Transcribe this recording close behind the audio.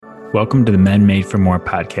Welcome to the Men Made for More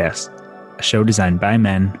podcast, a show designed by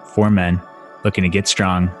men for men looking to get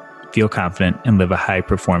strong, feel confident, and live a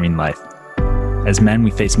high-performing life. As men,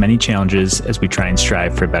 we face many challenges as we try and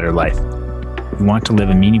strive for a better life. We want to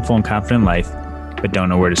live a meaningful and confident life, but don't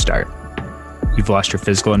know where to start. You've lost your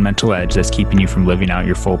physical and mental edge that's keeping you from living out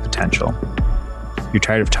your full potential. You're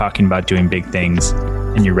tired of talking about doing big things,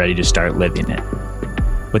 and you're ready to start living it.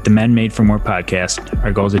 With the Men Made for More podcast,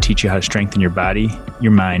 our goal is to teach you how to strengthen your body,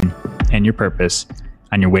 your mind, and your purpose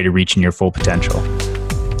on your way to reaching your full potential.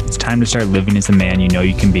 It's time to start living as the man you know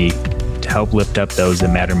you can be to help lift up those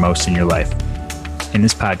that matter most in your life. In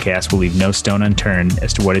this podcast, we'll leave no stone unturned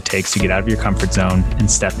as to what it takes to get out of your comfort zone and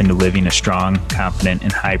step into living a strong, confident,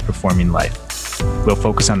 and high-performing life. We'll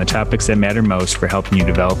focus on the topics that matter most for helping you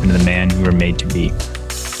develop into the man you were made to be.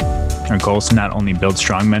 Our goal is to not only build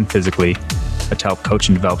strong men physically, but to help coach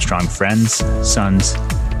and develop strong friends, sons,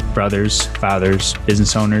 brothers, fathers,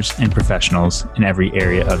 business owners, and professionals in every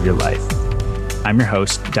area of your life. I'm your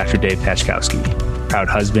host, Dr. Dave Pachkowski, proud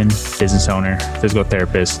husband, business owner, physical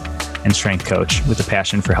therapist, and strength coach with a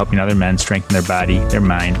passion for helping other men strengthen their body, their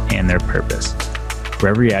mind, and their purpose.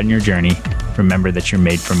 Wherever you're at in your journey, remember that you're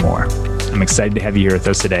made for more. I'm excited to have you here with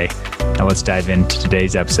us today. Now let's dive into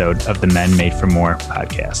today's episode of the Men Made for More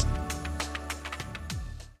podcast.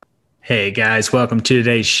 Hey guys, welcome to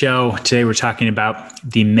today's show. Today we're talking about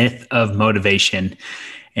the myth of motivation.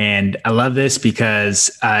 And I love this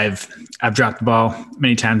because I've dropped the ball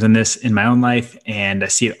many times on this in my own life, and I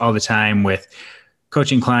see it all the time with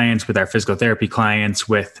coaching clients, with our physical therapy clients,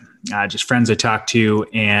 with just friends I talk to,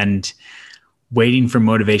 and waiting for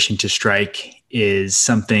motivation to strike is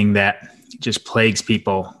something that just plagues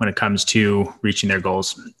people when it comes to reaching their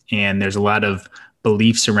goals. And there's a lot of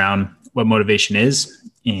beliefs around what motivation is,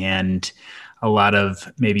 and a lot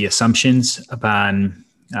of maybe assumptions upon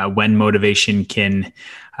when motivation can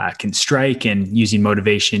strike, and using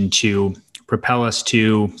motivation to propel us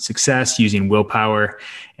to success, using willpower.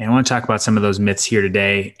 And I want to talk about some of those myths here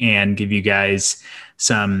today and give you guys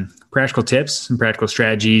some practical tips, some practical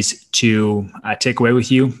strategies to take away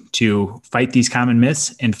with you to fight these common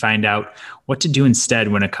myths and find out what to do instead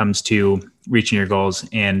when it comes to reaching your goals.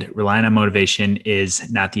 And relying on motivation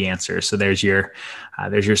is not the answer. So there's your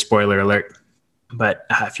spoiler alert. But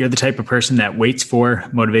if you're the type of person that waits for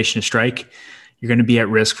motivation to strike, you're going to be at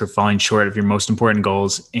risk for falling short of your most important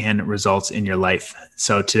goals and results in your life.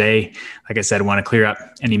 So today, like I said, I want to clear up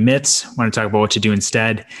any myths, I want to talk about what to do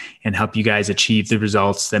instead, and help you guys achieve the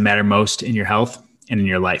results that matter most in your health and in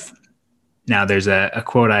your life. Now, there's a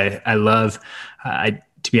quote I love.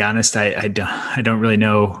 To be honest, I don't really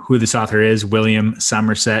know who this author is, William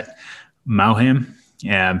Somerset Maugham.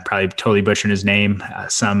 Yeah, I'm probably totally butchering his name.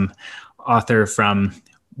 Some author from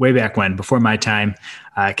way back when, before my time.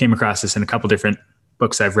 I came across this in a couple different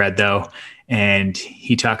books I've read, though. And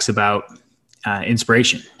he talks about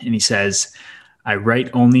inspiration. And he says, "I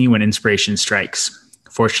write only when inspiration strikes.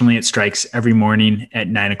 Fortunately, it strikes every morning at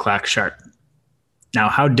 9 o'clock sharp." Now,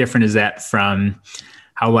 how different is that from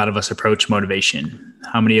how a lot of us approach motivation?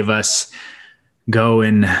 How many of us go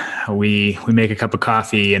and we make a cup of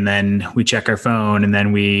coffee, and then we check our phone, and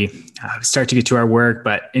then we start to get to our work,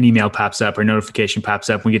 but an email pops up or notification pops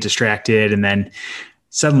up, we get distracted, and then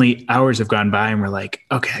suddenly hours have gone by and we're like,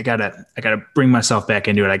 okay, I gotta bring myself back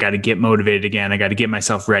into it. I gotta get motivated again. I gotta get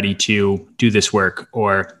myself ready to do this work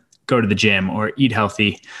or go to the gym or eat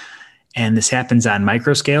healthy. And this happens on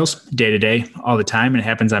micro scales, day to day, all the time. And it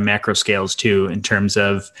happens on macro scales too, in terms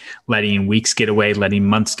of letting weeks get away, letting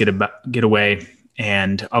months get away.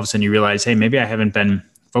 And all of a sudden you realize, hey, maybe I haven't been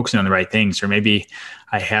focusing on the right things, or maybe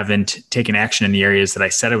I haven't taken action in the areas that I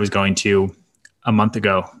said I was going to a month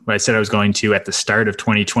ago, what I said I was going to at the start of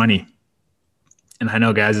 2020. And I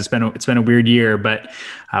know, guys, it's been a weird year, but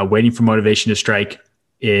waiting for motivation to strike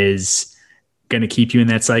is going to keep you in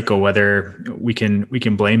that cycle. Whether we can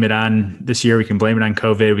blame it on this year, we can blame it on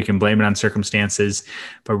COVID, we can blame it on circumstances,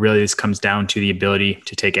 but really this comes down to the ability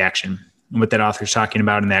to take action. And what that author's talking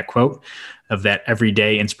about in that quote of that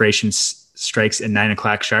everyday inspiration strikes at 9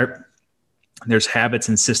 o'clock sharp, there's habits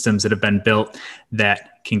and systems that have been built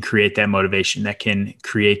that can create that motivation, that can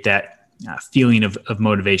create that feeling of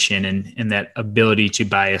motivation and that ability to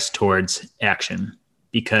bias towards action.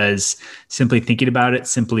 Because simply thinking about it,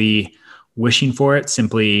 simply wishing for it,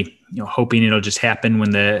 simply hoping it'll just happen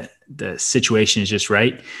when the situation is just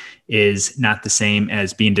right, is not the same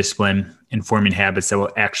as being disciplined and forming habits that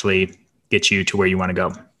will actually get you to where you want to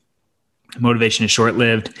go. Motivation is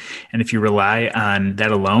short-lived, and if you rely on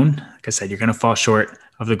that alone, like I said, you're going to fall short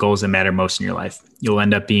of the goals that matter most in your life. You'll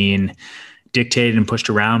end up being dictated and pushed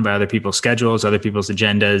around by other people's schedules, other people's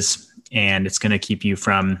agendas, and it's going to keep you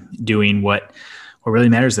from doing what really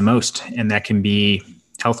matters the most. And that can be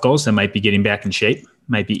health goals. That might be getting back in shape,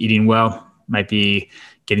 might be eating well, might be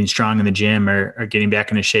getting strong in the gym or getting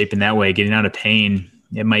back into shape in that way, getting out of pain.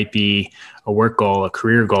 It might be a work goal, a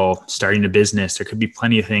career goal, starting a business. There could be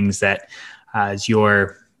plenty of things that is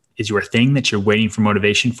your thing that you're waiting for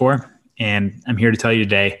motivation for. And I'm here to tell you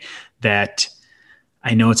today that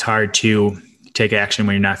I know it's hard to take action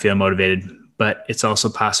when you're not feeling motivated, but it's also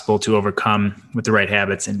possible to overcome with the right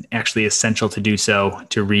habits, and actually essential to do so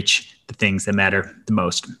to reach the things that matter the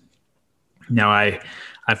most. Now,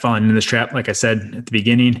 I've fallen into this trap. Like I said at the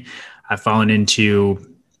beginning, I've fallen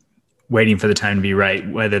into waiting for the time to be right,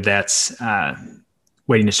 whether that's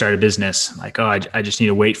waiting to start a business. Like, I just need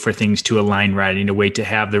to wait for things to align right. I need to wait to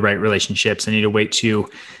have the right relationships. I need to wait to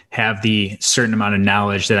have the certain amount of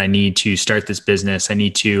knowledge that I need to start this business. I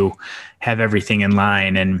need to have everything in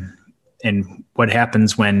line. And what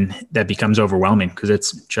happens when that becomes overwhelming?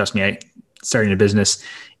 Because trust me, starting a business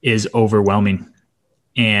is overwhelming.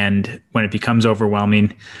 And when it becomes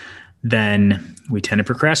overwhelming, then we tend to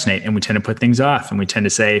procrastinate and we tend to put things off, and we tend to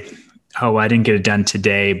say, oh, I didn't get it done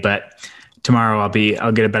today, but tomorrow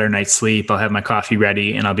I'll get a better night's sleep. I'll have my coffee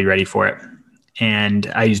ready and I'll be ready for it.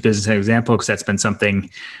 And I use business as an example because that's been something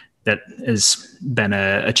that has been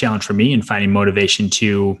a challenge for me in finding motivation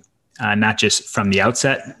to not just from the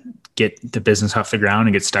outset get the business off the ground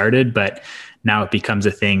and get started, but now it becomes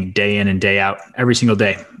a thing day in and day out, every single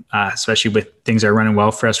day, especially with things that are running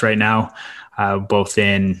well for us right now.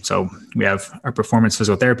 So we have our performance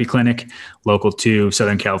physical therapy clinic local to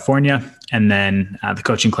Southern California, and then the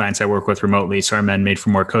coaching clients I work with remotely. So our Men Made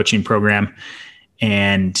for More coaching program,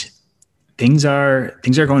 and things are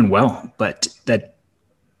going well, but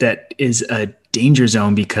that is a danger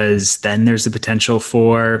zone, because then there's the potential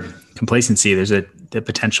for complacency. There's the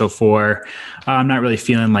potential for, I'm not really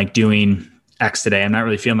feeling like doing X today. I'm not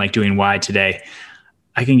really feeling like doing Y today.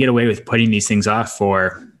 I can get away with putting these things off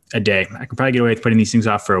for a day. I can probably get away with putting these things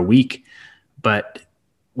off for a week. But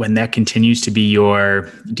when that continues to be your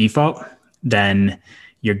default, then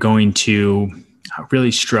you're going to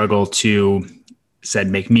really struggle to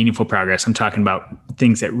make meaningful progress. I'm talking about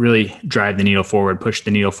things that really drive the needle forward, push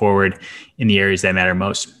the needle forward in the areas that matter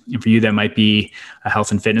most. And for you, that might be a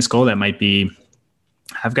health and fitness goal. That might be,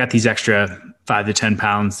 I've got these extra 5 to 10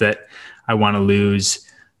 pounds that I want to lose,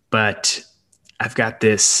 but I've got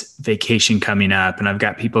this vacation coming up and I've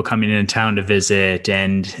got people coming into town to visit,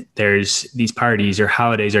 and there's these parties or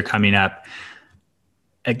holidays are coming up.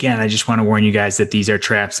 Again, I just want to warn you guys that these are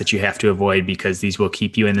traps that you have to avoid, because these will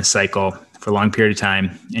keep you in the cycle for a long period of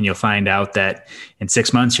time. And you'll find out that in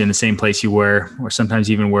 6 months, you're in the same place you were, or sometimes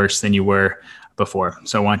even worse than you were before.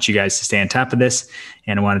 So I want you guys to stay on top of this.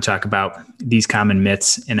 And I want to talk about these common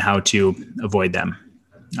myths and how to avoid them.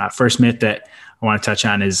 First myth that I want to touch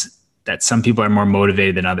on is that some people are more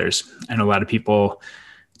motivated than others. I know a lot of people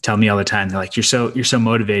tell me all the time, they're like, you're so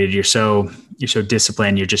motivated. You're so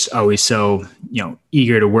disciplined. You're just always so,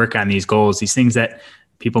 eager to work on these goals, these things that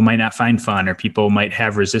people might not find fun or people might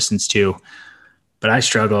have resistance to. But I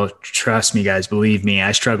struggle. Trust me, guys, believe me,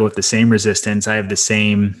 I struggle with the same resistance. I have the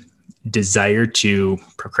same desire to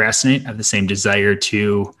procrastinate. I have the same desire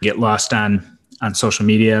to get lost on social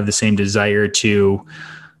media. I have the same desire to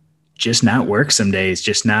just not work some days,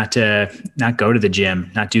 just not go to the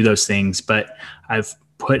gym, not do those things. But I've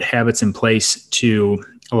put habits in place to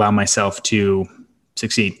allow myself to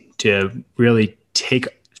succeed, to really take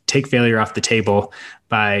failure off the table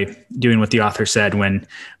by doing what the author said, when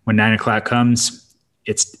 9 o'clock comes,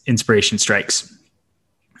 it's inspiration strikes.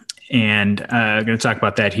 And I'm going to talk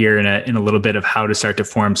about that here in a little bit, of how to start to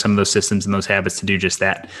form some of those systems and those habits to do just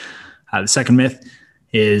that. The second myth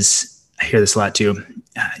is, I hear this a lot too,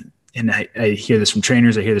 and I hear this from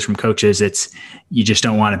trainers, I hear this from coaches, it's you just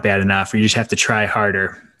don't want it bad enough, or you just have to try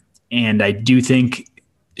harder. And I do think,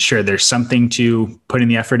 sure, there's something to putting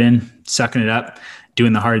the effort in, sucking it up,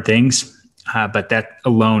 doing the hard things, but that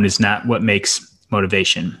alone is not what makes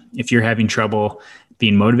motivation. If you're having trouble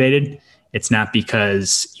being motivated, it's not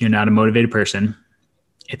because you're not a motivated person.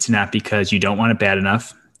 It's not because you don't want it bad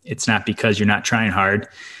enough. It's not because you're not trying hard.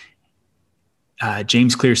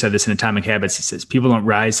 James Clear said this in Atomic Habits. He says, people don't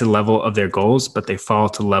rise to the level of their goals, but they fall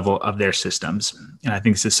to the level of their systems. And I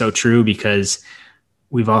think this is so true, because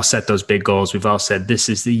we've all set those big goals. We've all said, this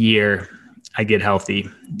is the year I get healthy.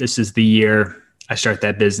 This is the year I start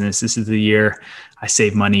that business. This is the year I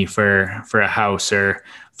save money for a house or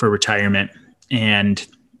for retirement. And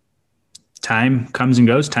time comes and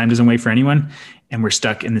goes. Time doesn't wait for anyone. And we're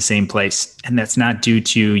stuck in the same place. And that's not due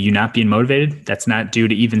to you not being motivated. That's not due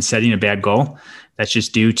to even setting a bad goal. That's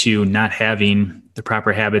just due to not having the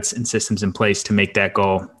proper habits and systems in place to make that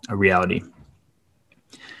goal a reality.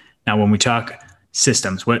 Now, when we talk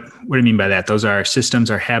systems, what do I mean by that? Those are our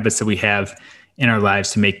systems, our habits that we have in our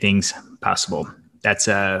lives to make things possible. That's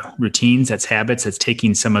routines, that's habits, that's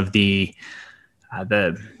taking some of the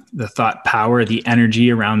thought power, the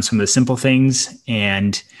energy around some of the simple things.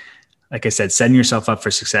 And like I said, setting yourself up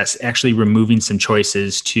for success, actually removing some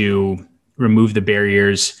choices to remove the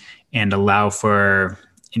barriers and allow for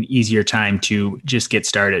an easier time to just get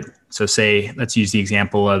started. So say, let's use the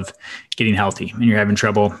example of getting healthy and you're having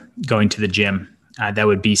trouble going to the gym. That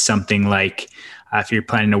would be something like if you're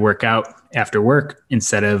planning to work out after work,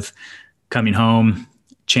 instead of coming home,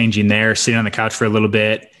 changing there, sitting on the couch for a little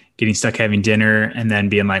bit, getting stuck having dinner, and then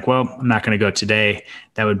being like, well, I'm not going to go today.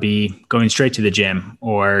 That would be going straight to the gym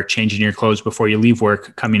or changing your clothes before you leave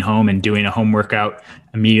work, coming home and doing a home workout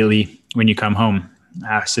immediately when you come home.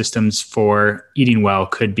 Systems for eating well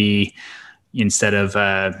could be, instead of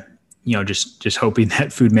just hoping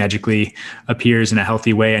that food magically appears in a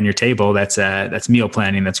healthy way on your table, that's meal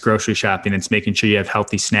planning, that's grocery shopping, it's making sure you have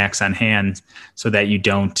healthy snacks on hand so that you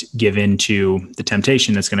don't give in to the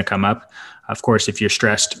temptation that's going to come up. Of course, if you're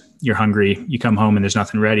stressed, you're hungry, you come home and there's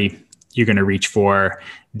nothing ready, you're going to reach for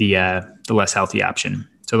the less healthy option.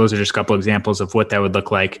 So those are just a couple examples of what that would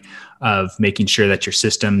look like, of making sure that your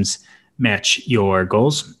systems match your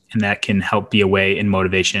goals, and that can help be a way in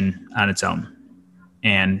motivation on its own.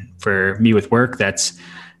 And for me with work, that's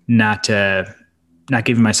not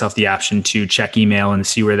giving myself the option to check email and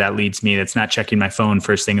see where that leads me. That's not checking my phone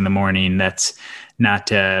first thing in the morning. That's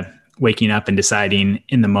not waking up and deciding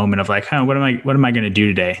in the moment of like, what am I going to do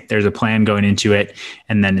today? There's a plan going into it.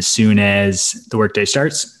 And then as soon as the workday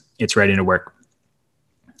starts, it's right into work.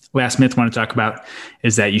 Last myth I want to talk about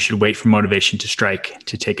is that you should wait for motivation to strike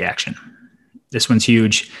to take action. This one's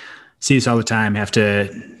huge. See this all the time. Have to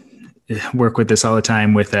work with this all the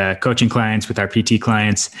time with coaching clients, with our PT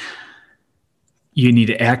clients. You need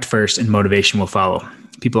to act first and motivation will follow.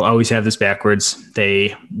 People always have this backwards.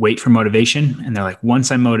 They wait for motivation and they're like,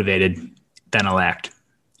 once I'm motivated, then I'll act.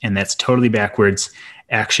 And that's totally backwards.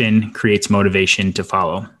 Action creates motivation to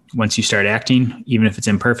follow. Once you start acting, even if it's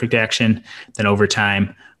imperfect action, then over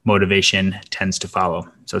time, motivation tends to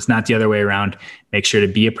follow. So it's not the other way around. Make sure to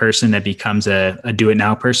be a person that becomes a do it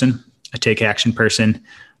now person, a take action person,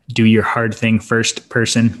 do your hard thing first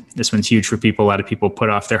person. This one's huge for people. A lot of people put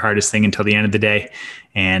off their hardest thing until the end of the day,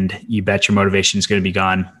 and you bet your motivation is going to be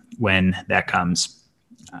gone when that comes.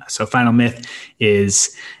 So final myth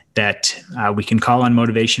is that we can call on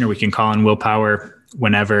motivation or we can call on willpower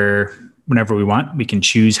whenever we want. We can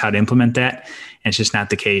choose how to implement that. And it's just not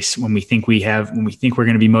the case. When we think we're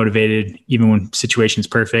going to be motivated, even when situation's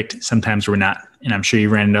perfect, sometimes we're not. And I'm sure you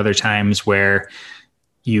ran into other times where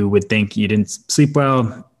you would think you didn't sleep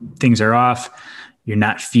well, things are off, you're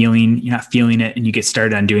not feeling it, and you get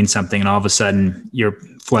started on doing something, and all of a sudden you're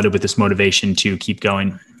flooded with this motivation to keep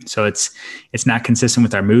going. So it's not consistent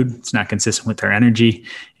with our mood, it's not consistent with our energy,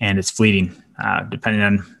 and it's fleeting. Depending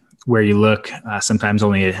on where you look, sometimes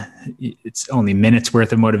it's only minutes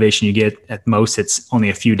worth of motivation you get. At most, it's only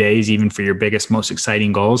a few days, even for your biggest, most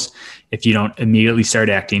exciting goals. If you don't immediately start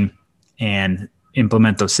acting and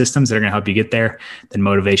implement those systems that are going to help you get there, then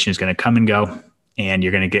motivation is going to come and go, and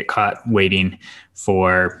you're going to get caught waiting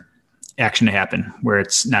for action to happen, where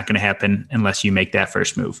it's not going to happen unless you make that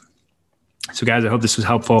first move. So guys, I hope this was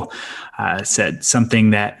helpful. Said something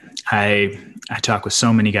that I talk with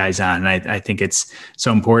so many guys on, and I think it's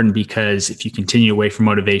so important, because if you continue to wait for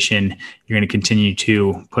motivation, you're going to continue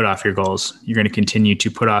to put off your goals. You're going to continue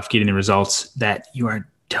to put off getting the results that you are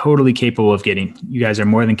totally capable of getting. You guys are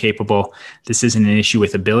more than capable. This isn't an issue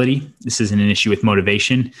with ability. This isn't an issue with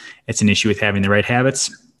motivation. It's an issue with having the right habits,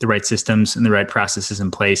 the right systems, and the right processes in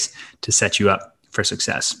place to set you up for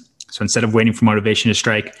success. So instead of waiting for motivation to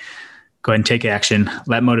strike, go ahead and take action.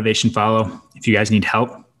 Let motivation follow. If you guys need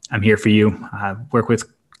help, I'm here for you. I work with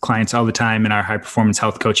clients all the time in our high performance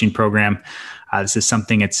health coaching program. This is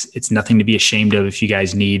something it's nothing to be ashamed of. If you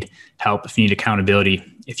guys need help, if you need accountability,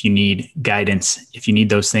 if you need guidance, if you need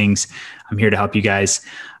those things, I'm here to help you guys.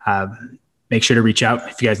 Make sure to reach out.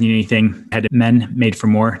 If you guys need anything, head to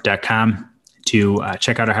menmadeformore.com to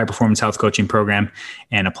check out our high performance health coaching program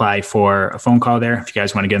and apply for a phone call there. If you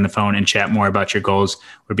guys want to get on the phone and chat more about your goals,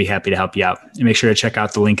 we'd be happy to help you out. And make sure to check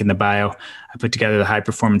out the link in the bio. I put together the high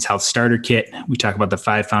performance health starter kit. We talk about the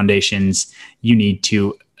 5 foundations you need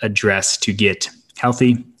to address to get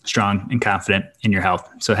healthy, strong, and confident in your health.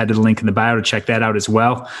 So head to the link in the bio to check that out as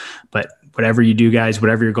well. But whatever you do, guys,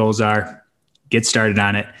 whatever your goals are, get started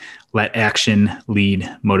on it. Let action lead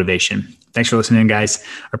motivation. Thanks for listening, guys.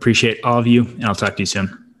 I appreciate all of you, and I'll talk to you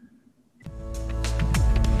soon.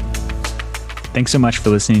 Thanks so much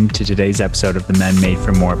for listening to today's episode of the Men Made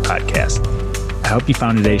for More podcast. I hope you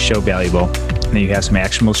found today's show valuable and that you have some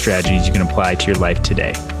actionable strategies you can apply to your life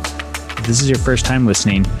today. If this is your first time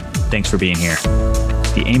listening, thanks for being here.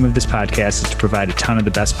 The aim of this podcast is to provide a ton of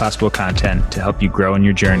the best possible content to help you grow in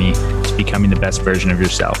your journey to becoming the best version of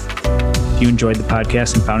yourself. If you enjoyed the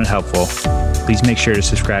podcast and found it helpful, please make sure to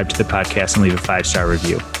subscribe to the podcast and leave a 5-star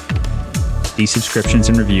review. These subscriptions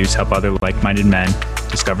and reviews help other like-minded men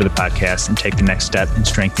discover the podcast and take the next step in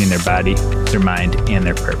strengthening their body, their mind, and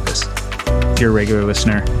their purpose. If you're a regular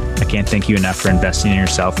listener, I can't thank you enough for investing in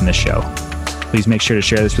yourself in this show. Please make sure to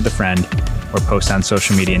share this with a friend or post on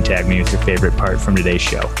social media and tag me with your favorite part from today's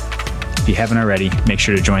show. If you haven't already, make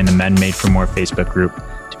sure to join the Men Made for More Facebook group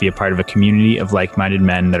to be a part of a community of like-minded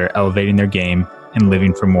men that are elevating their game and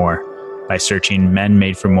living for more by searching Men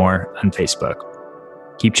Made for More on Facebook.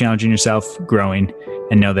 Keep challenging yourself, growing,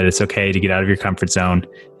 and know that it's okay to get out of your comfort zone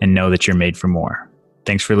and know that you're made for more.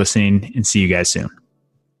 Thanks for listening and see you guys soon.